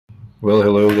Well,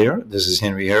 hello there. This is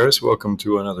Henry Harris. Welcome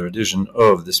to another edition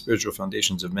of the Spiritual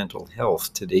Foundations of Mental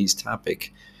Health. Today's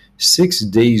topic: 6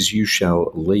 days you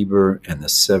shall labor, and the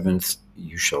seventh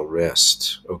you shall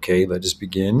rest. Okay, let us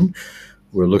begin.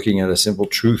 We're looking at a simple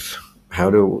truth.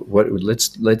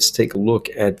 Let's take a look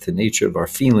at the nature of our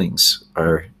feelings,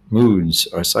 our moods,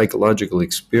 our psychological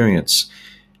experience.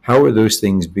 How are those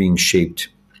things being shaped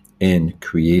and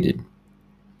created?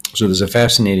 So there's a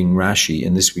fascinating Rashi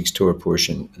in this week's Torah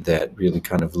portion that really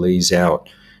kind of lays out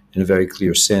in a very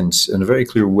clear sense, in a very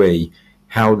clear way,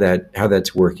 how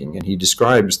that's working. And he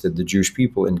describes that the Jewish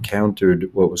people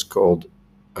encountered what was called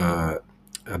a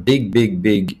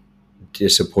big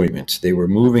disappointment. They were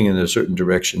moving in a certain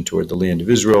direction toward the land of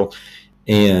Israel,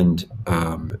 and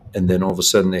then all of a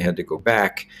sudden they had to go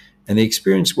back, and they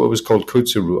experienced what was called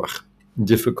kotzer ruach,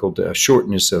 difficult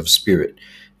shortness of spirit.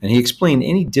 And he explained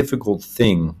any difficult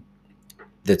thing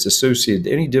that's associated,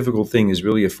 any difficult thing is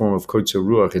really a form of kotzer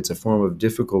ruach. It's a form of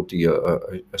difficulty, a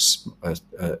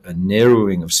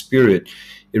narrowing of spirit.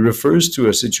 It refers to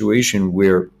a situation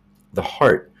where the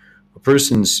heart, a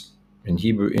person's, in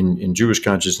Hebrew, in Jewish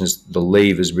consciousness, the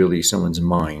lave is really someone's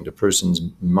mind. A person's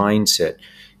mindset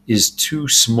is too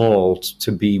small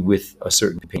to be with a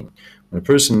certain pain. When a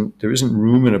person, there isn't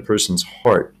room in a person's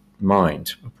heart,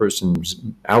 mind, a person's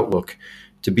outlook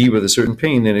to be with a certain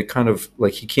pain, then it kind of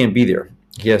like he can't be there.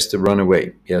 He has to run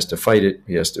away. He has to fight it.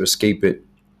 He has to escape it.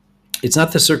 It's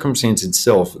not the circumstance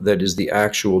itself that is the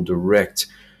actual direct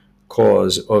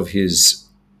cause of his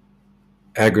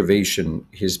aggravation,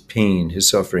 his pain, his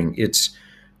suffering. It's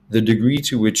the degree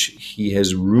to which he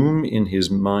has room in his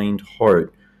mind,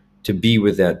 heart, to be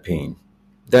with that pain.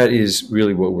 That is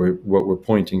really what we're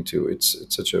pointing to. It's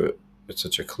such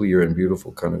a clear and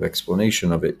beautiful kind of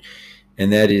explanation of it,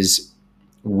 and that is,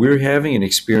 we're having an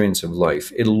experience of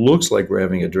life. It looks like we're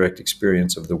having a direct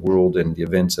experience of the world and the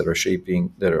events that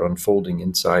are unfolding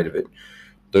inside of it.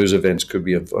 Those events could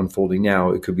be unfolding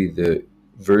now. It could be the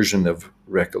version of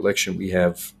recollection we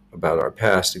have about our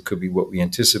past. It could be what we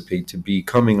anticipate to be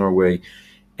coming our way.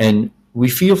 And we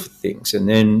feel things, and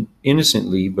then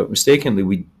innocently but mistakenly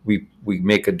we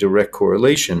make a direct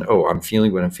correlation. Oh, I'm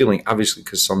feeling what I'm feeling, obviously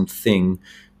because something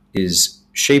is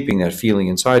shaping that feeling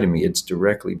inside of me. It's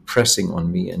directly pressing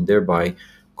on me and thereby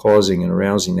causing and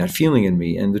arousing that feeling in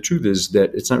me. And the truth is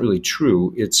that it's not really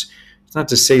true. It's not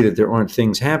to say that there aren't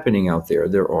things happening out there.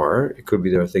 There are. It could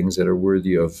be there are things that are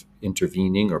worthy of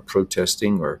intervening or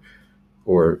protesting or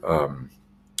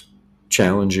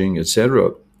challenging,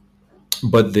 etc.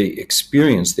 But the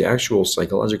experience, the actual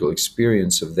psychological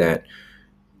experience of that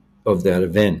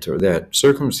event or that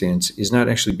circumstance is not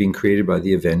actually being created by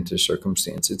the event or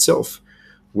circumstance itself.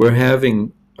 We have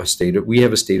a state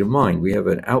of mind. We have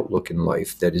an outlook in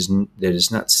life that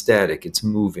is not static. It's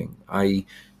moving.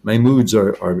 My moods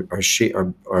are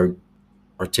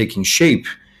taking shape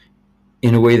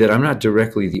in a way that I'm not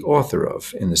directly the author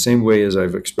of. In the same way as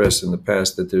I've expressed in the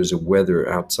past that there's a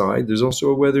weather outside, there's also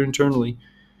a weather internally,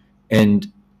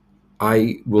 and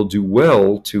I will do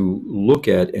well to look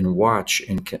at and watch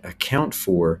and account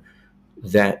for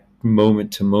that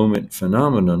moment-to-moment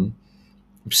phenomenon,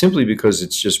 simply because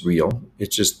it's just real.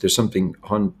 It's just, there's something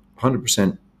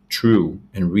 100% true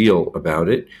and real about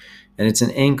it. And it's an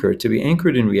anchor. To be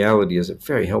anchored in reality is a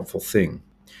very helpful thing.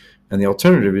 And the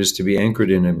alternative is to be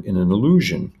anchored in an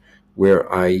illusion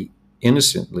where I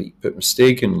innocently but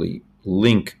mistakenly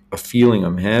link a feeling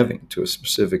I'm having to a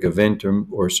specific event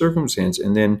or circumstance.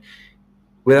 And then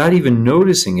without even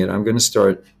noticing it, I'm going to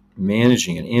start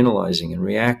managing and analyzing and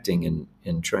reacting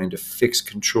and trying to fix,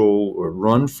 control, or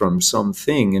run from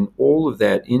something. And all of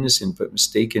that innocent but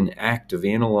mistaken act of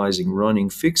analyzing, running,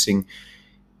 fixing,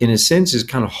 in a sense, is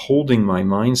kind of holding my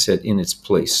mindset in its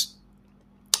place.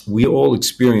 We all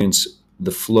experience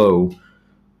the flow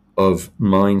of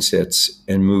mindsets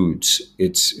and moods.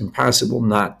 It's impossible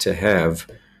not to have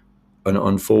an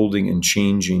unfolding and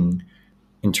changing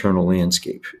internal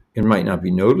landscape. It might not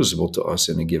be noticeable to us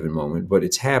in a given moment, but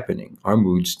it's happening. Our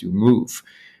moods do move,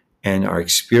 and our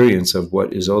experience of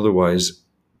what is otherwise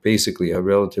basically a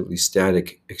relatively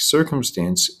static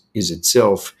circumstance is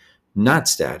itself not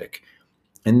static.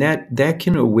 And that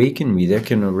can awaken me, that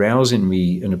can arouse in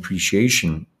me an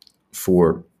appreciation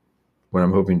for what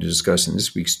I'm hoping to discuss in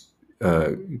this week's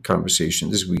conversation,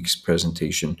 this week's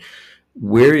presentation.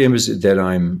 Where is it that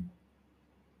I'm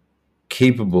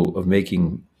capable of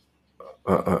making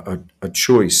a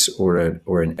choice or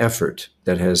an effort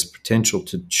that has potential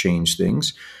to change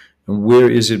things, and where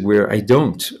is it where I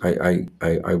don't?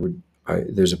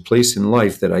 There's a place in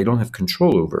life that I don't have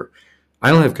control over. I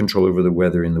don't have control over the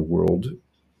weather in the world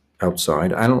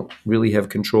outside. I don't really have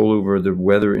control over the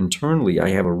weather internally. I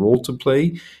have a role to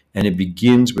play, and it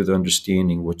begins with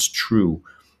understanding what's true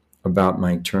about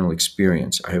my internal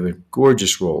experience. I have a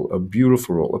gorgeous role, a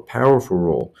beautiful role, a powerful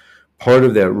role. Part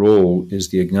of that role is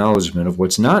the acknowledgement of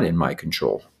what's not in my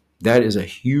control. That is a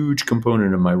huge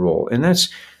component of my role. And that's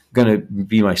going to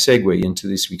be my segue into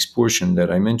this week's portion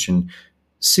that I mentioned.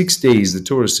 6 days, the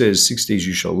Torah says, 6 days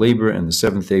you shall labor, and the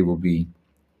seventh day will be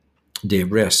day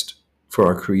of rest for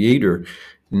our Creator.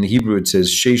 In the Hebrew, it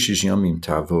says, Sheshes Yamim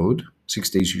Tavod, 6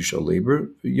 days you shall labor.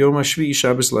 Yom HaShvi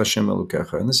Shabbos LaHashem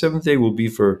Elokecha. And the seventh day will be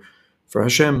for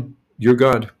Hashem, your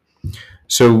God.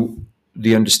 So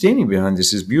the understanding behind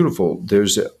this is beautiful.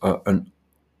 There's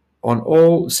on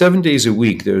all 7 days a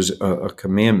week, there's a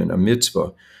commandment, a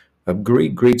mitzvah, a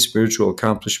great, great spiritual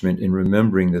accomplishment in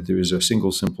remembering that there is a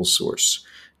single, simple source.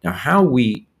 Now, how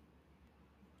we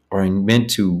are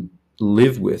meant to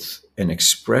live with and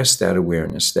express that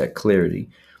awareness, that clarity,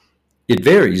 it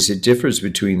varies. It differs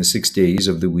between the 6 days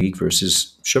of the week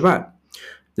versus Shabbat.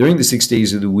 During the 6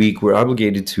 days of the week, we're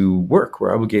obligated to work.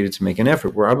 We're obligated to make an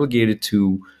effort. We're obligated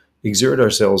to exert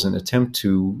ourselves and attempt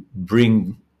to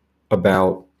bring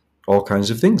about all kinds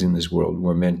of things in this world.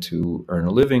 We're meant to earn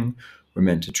a living. We're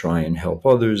meant to try and help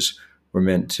others. We're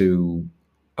meant to,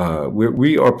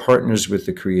 we are partners with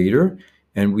the Creator,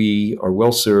 and we are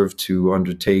well served to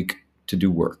undertake to do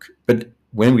work. But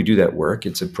when we do that work,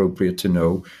 it's appropriate to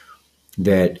know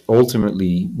that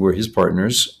ultimately we're His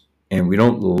partners, and we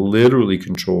don't literally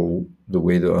control the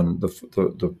way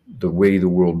the way the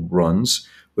world runs.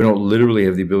 We don't literally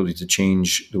have the ability to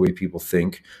change the way people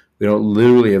think. We don't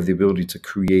literally have the ability to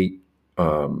create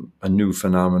a new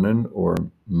phenomenon or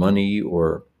money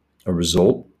or a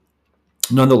result.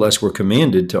 Nonetheless, we're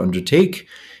commanded to undertake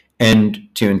and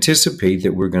to anticipate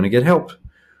that we're going to get help.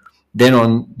 Then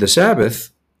on the Sabbath,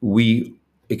 we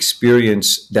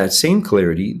experience that same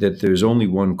clarity that there's only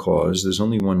one cause, there's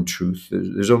only one truth,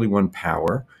 there's only one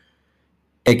power,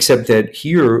 except that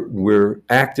here we're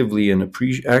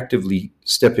actively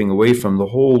stepping away from the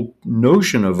whole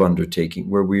notion of undertaking,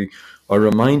 where we are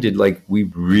reminded like we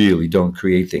really don't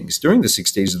create things. During the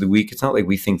 6 days of the week, it's not like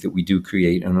we think that we do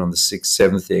create, and on the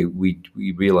seventh day, we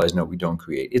realize, no, we don't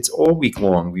create. It's all week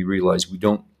long we realize we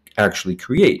don't actually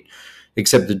create,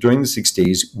 except that during the 6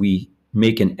 days, we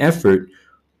make an effort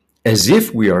as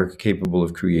if we are capable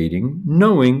of creating,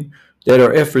 knowing that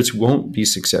our efforts won't be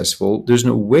successful. There's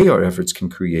no way our efforts can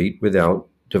create without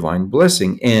divine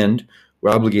blessing, and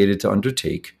we're obligated to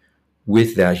undertake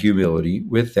with that humility,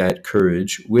 with that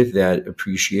courage, with that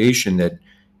appreciation that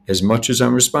as much as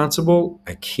I'm responsible,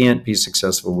 I can't be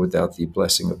successful without the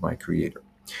blessing of my Creator.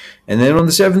 And then on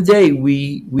the seventh day,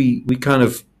 we kind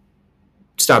of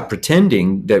stop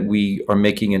pretending that we are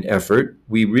making an effort.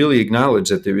 We really acknowledge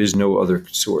that there is no other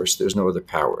source, there's no other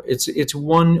power. It's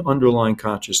one underlying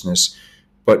consciousness,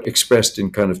 but expressed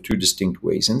in kind of two distinct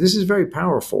ways. And this is very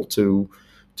powerful to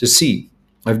see.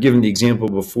 I've given the example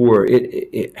before.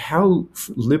 How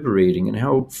liberating and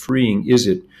how freeing is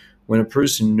it when a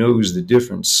person knows the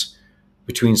difference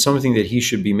between something that he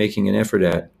should be making an effort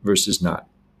at versus not.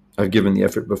 I've given the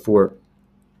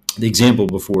example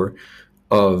before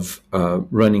of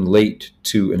running late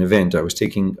to an event. I was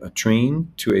taking a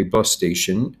train to a bus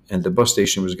station, and the bus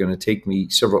station was going to take me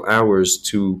several hours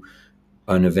to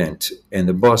an event. And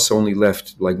the bus only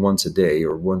left like once a day,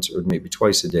 or maybe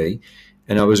twice a day.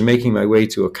 And I was making my way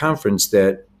to a conference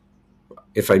that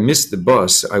if I missed the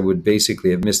bus, I would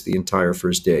basically have missed the entire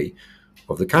first day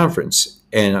of the conference.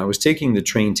 And I was taking the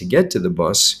train to get to the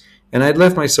bus, and I'd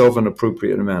left myself an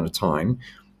appropriate amount of time.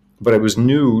 But I was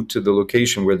new to the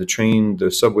location where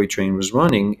the subway train was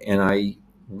running, and I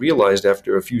realized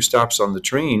after a few stops on the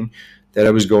train that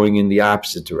I was going in the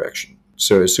opposite direction.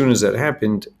 So as soon as that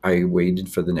happened, I waited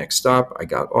for the next stop. I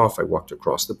got off, I walked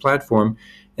across the platform,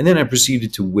 and then I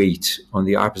proceeded to wait on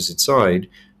the opposite side.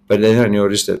 But then I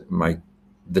noticed that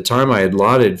the time I had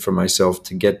allotted for myself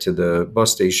to get to the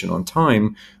bus station on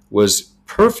time was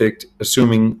perfect,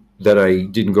 assuming that I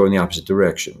didn't go in the opposite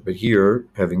direction. But here,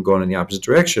 having gone in the opposite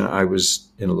direction, I was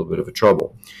in a little bit of a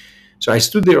trouble. So I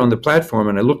stood there on the platform,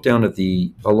 and I looked down at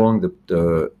along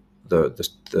the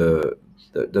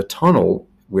tunnel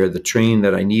where the train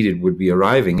that I needed would be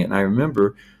arriving. And I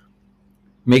remember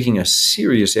making a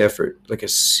serious effort, like a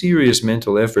serious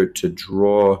mental effort, to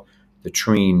draw the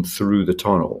train through the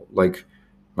tunnel. Like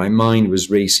my mind was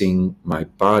racing, my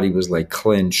body was like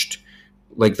clenched.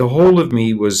 Like the whole of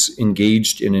me was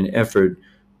engaged in an effort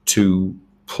to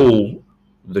pull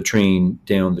the train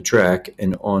down the track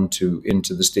and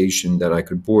into the station that I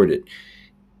could board it.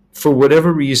 for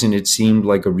whatever reason, it seemed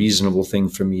like a reasonable thing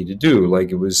for me to do.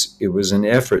 Like it was an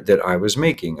effort that I was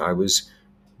making. I was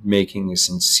making a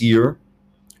sincere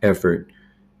effort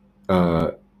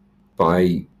uh,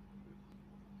 by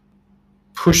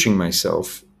pushing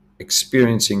myself,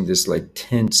 experiencing this like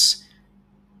tense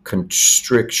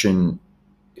constriction,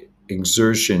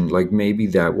 exertion, like maybe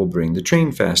that will bring the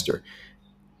train faster.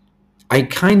 I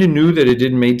kind of knew that it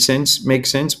didn't make sense,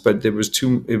 but there was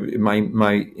my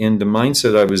in the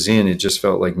mindset I was in, it just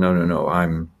felt like no,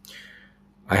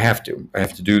 I have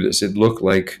to do this. It looked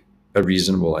like a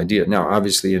reasonable idea. Now,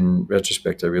 obviously, in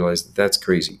retrospect, I realized that that's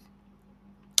crazy.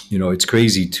 It's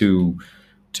crazy to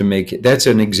make it. That's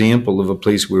an example of a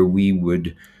place where we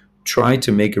would try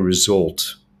to make a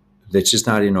result that's just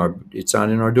not in our. It's not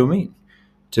in our domain.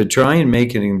 To try and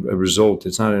make it a result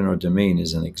that's not in our domain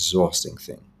is an exhausting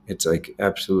thing. It's like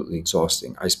absolutely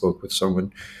exhausting. I spoke with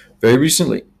someone very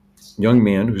recently, young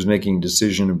man who's making a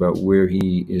decision about where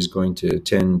he is going to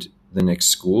attend the next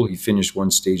school. He finished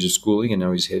one stage of schooling and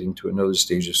now he's heading to another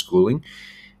stage of schooling.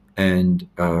 And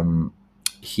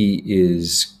he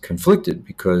is conflicted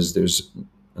because there's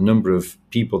a number of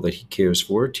people that he cares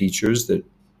for, teachers that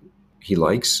he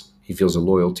likes, he feels a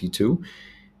loyalty to,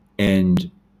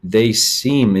 and they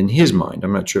seem, in his mind,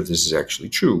 I'm not sure if this is actually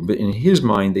true, but in his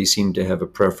mind, they seem to have a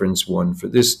preference, one for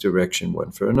this direction,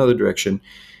 one for another direction,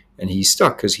 and he's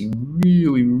stuck because he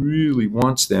really, really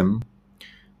wants them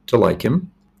to like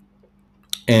him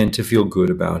and to feel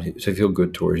good about it, to feel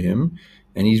good toward him,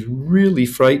 and he's really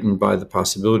frightened by the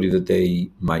possibility that they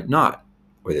might not,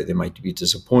 or that they might be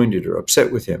disappointed or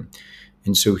upset with him,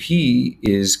 and so he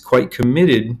is quite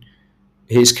committed.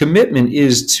 His commitment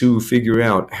is to figure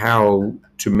out how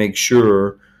to make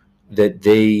sure that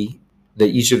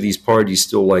each of these parties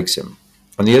still likes him.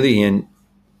 On the other hand,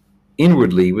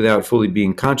 inwardly, without fully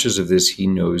being conscious of this, he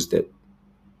knows that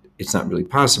it's not really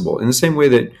possible. In the same way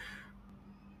that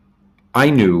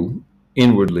I knew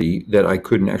inwardly that I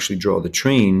couldn't actually draw the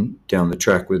train down the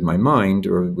track with my mind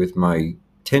or with my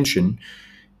tension,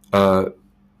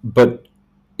 but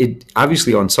it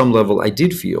obviously on some level I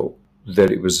did feel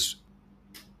that it was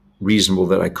reasonable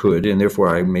that I could, and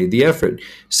therefore I made the effort.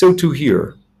 So too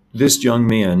here, this young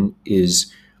man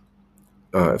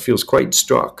feels quite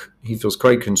struck. He feels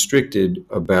quite constricted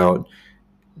about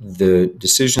the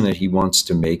decision that he wants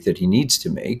to make, that he needs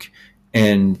to make,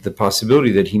 and the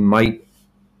possibility that he might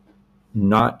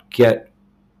not get.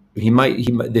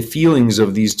 The feelings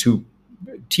of these two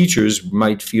teachers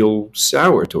might feel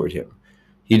sour toward him.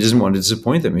 He doesn't want to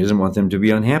disappoint them. He doesn't want them to be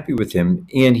unhappy with him,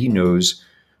 and he knows,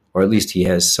 or at least he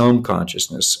has some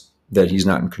consciousness, that he's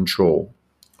not in control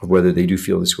of whether they do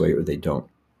feel this way or they don't.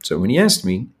 So when he asked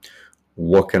me,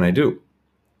 what can I do?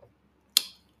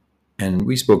 And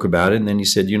we spoke about it, and then he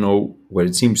said, what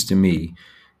it seems to me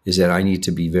is that I need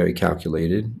to be very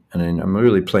calculated, and I'm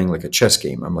really playing like a chess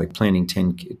game. I'm like planning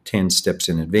 10 steps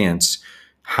in advance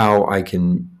how I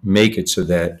can make it so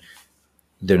that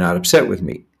they're not upset with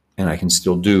me, and I can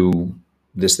still do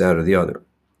this, that, or the other.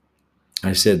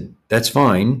 I said, that's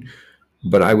fine,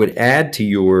 but I would add to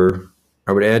your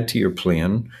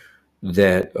plan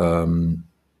that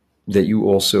that you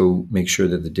also make sure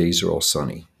that the days are all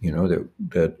sunny.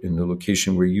 That in the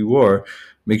location where you are,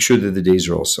 make sure that the days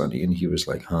are all sunny. And he was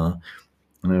like, huh?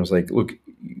 And I was like, look,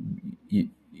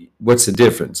 what's the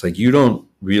difference? Like, you don't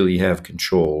really have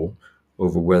control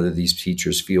over whether these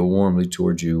teachers feel warmly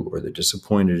towards you or they're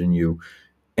disappointed in you,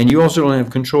 and you also don't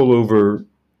have control over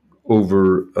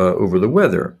the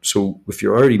weather. So if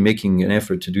you're already making an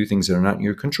effort to do things that are not in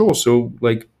your control, so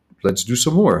like, let's do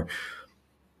some more.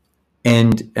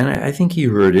 And I think he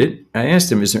heard it. I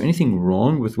asked him, is there anything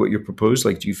wrong with what you proposed?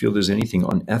 Like, do you feel there's anything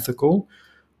unethical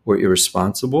or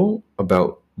irresponsible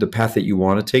about the path that you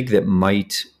want to take that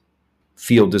might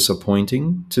feel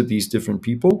disappointing to these different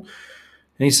people?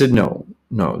 And he said, no,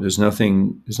 there's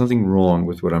nothing wrong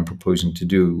with what I'm proposing to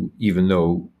do, even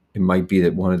though it might be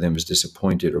that one of them is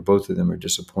disappointed or both of them are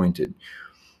disappointed.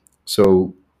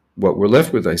 So what we're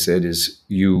left with, I said, is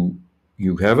you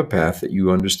have a path that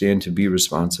you understand to be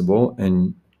responsible,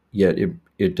 and yet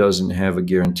it doesn't have a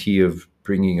guarantee of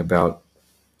bringing about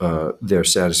their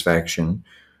satisfaction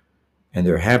and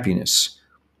their happiness.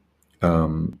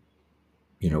 What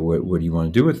do you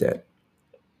want to do with that?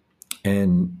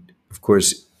 And of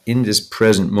course, in this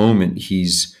present moment,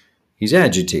 he's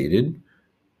agitated,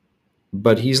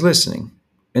 but he's listening.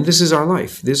 And this is our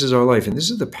life. This is our life. And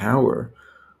this is the power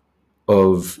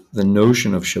of the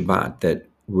notion of Shabbat, that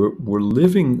we're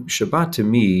living. Shabbat to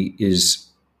me is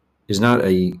not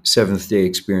a seventh-day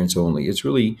experience only. It's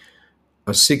really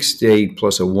a 6-day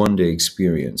plus a 1-day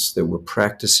experience, that we're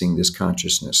practicing this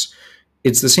consciousness.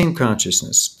 It's the same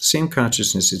consciousness. The same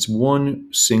consciousness. It's one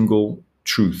single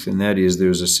truth, and that is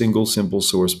there's a single simple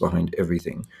source behind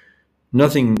everything.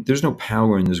 Nothing, there's no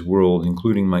power in this world,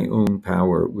 including my own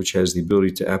power, which has the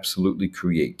ability to absolutely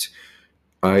create.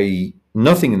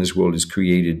 Nothing in this world is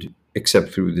created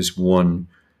except through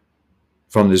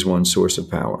from this one source of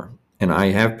power. And I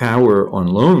have power on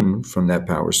loan from that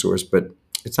power source, but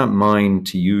it's not mine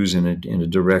to use in a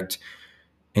direct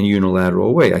and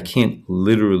unilateral way. I can't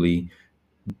literally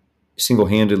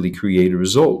single-handedly create a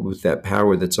result with that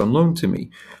power that's on loan to me.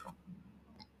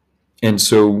 And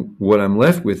so what I'm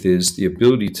left with is the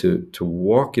ability to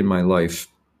walk in my life.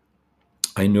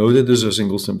 I know that there's a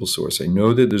single simple source. I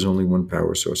know that there's only one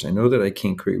power source. I know that I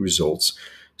can't create results.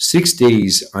 6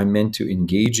 days I'm meant to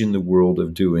engage in the world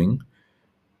of doing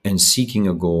and seeking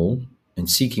a goal and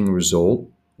seeking a result,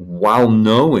 while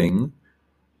knowing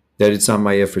that it's not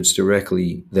my efforts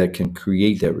directly that can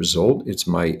create that result. It's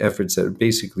my efforts that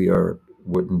basically are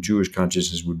what in Jewish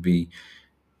consciousness would be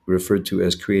referred to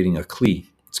as creating a kli.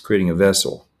 It's creating a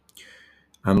vessel.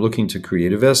 I'm looking to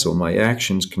create a vessel. My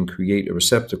actions can create a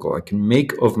receptacle. I can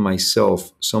make of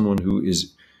myself someone who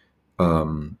is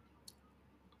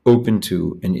open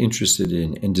to and interested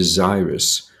in and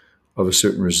desirous of a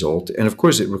certain result. And of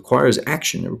course, it requires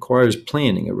action. It requires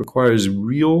planning. It requires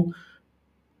real,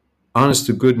 honest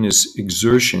to goodness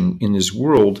exertion in this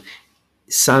world,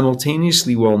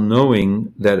 simultaneously while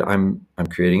knowing that I'm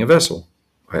creating a vessel.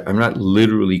 I'm not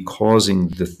literally causing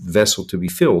the vessel to be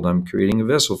filled. I'm creating a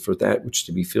vessel for that which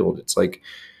to be filled. It's like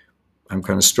I'm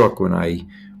kind of struck when I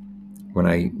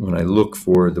look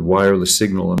for the wireless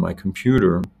signal on my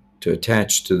computer to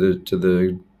attach to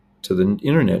the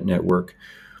internet network.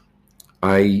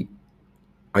 I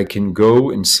can go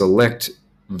and select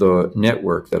the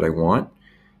network that I want,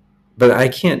 but I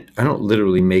don't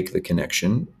literally make the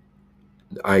connection.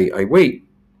 I wait,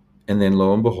 and then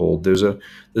lo and behold, there's a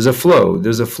flow.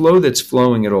 There's a flow that's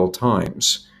flowing at all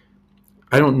times.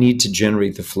 I don't need to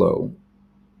generate the flow.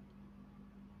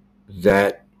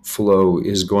 That flow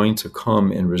is going to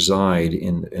come and reside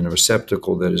in a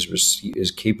receptacle that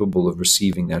is capable of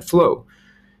receiving that flow.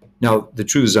 Now, the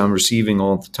truth is I'm receiving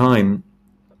all the time.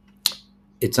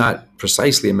 It's not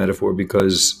precisely a metaphor,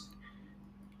 because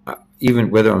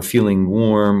even whether I'm feeling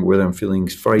warm, whether I'm feeling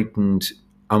frightened,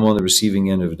 I'm on the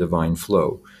receiving end of a divine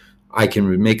flow. I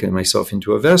can make myself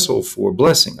into a vessel for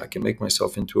blessing. I can make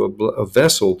myself into a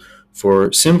vessel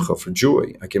for simcha, for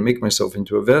joy. I can make myself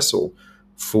into a vessel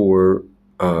for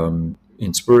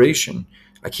inspiration.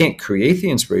 I can't create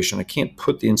the inspiration. I can't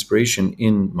put the inspiration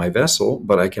in my vessel,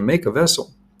 but I can make a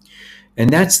vessel. And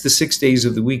that's the 6 days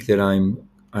of the week that I'm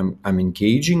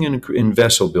engaging in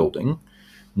vessel building,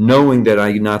 knowing that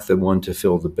I'm not the one to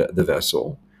fill the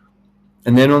vessel.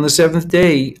 And then on the 7th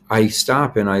day, I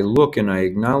stop and I look and I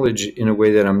acknowledge in a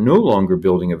way that I'm no longer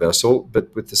building a vessel, but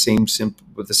with the same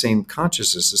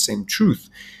consciousness, the same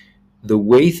truth. The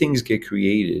way things get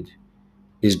created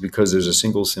is because there's a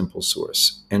single simple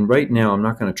source. And right now, I'm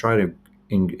not going to try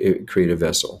to create a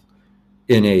vessel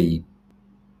in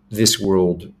this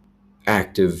world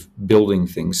active building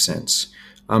things sense.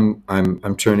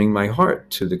 I'm turning my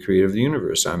heart to the creator of the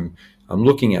universe. I'm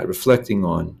looking at, reflecting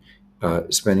on,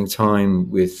 spending time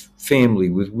with family,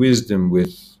 with wisdom,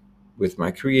 with my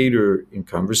creator in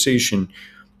conversation,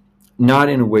 not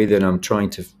in a way that I'm trying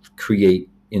to create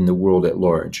in the world at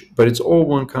large, but it's all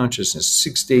one consciousness.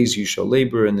 6 days you shall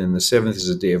labor, and then the 7th is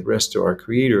a day of rest to our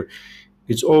creator.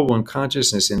 It's all one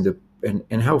consciousness.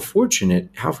 And how fortunate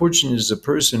is a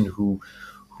person who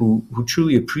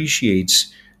truly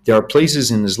appreciates there are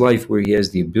places in his life where he has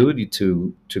the ability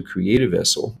to create a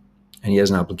vessel, and he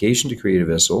has an obligation to create a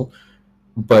vessel.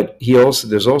 But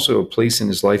there's also a place in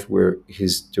his life where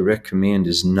his direct command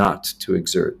is not to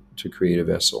exert, to create a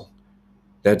vessel.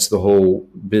 That's the whole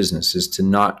business, is to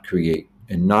not create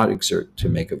and not exert to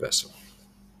make a vessel.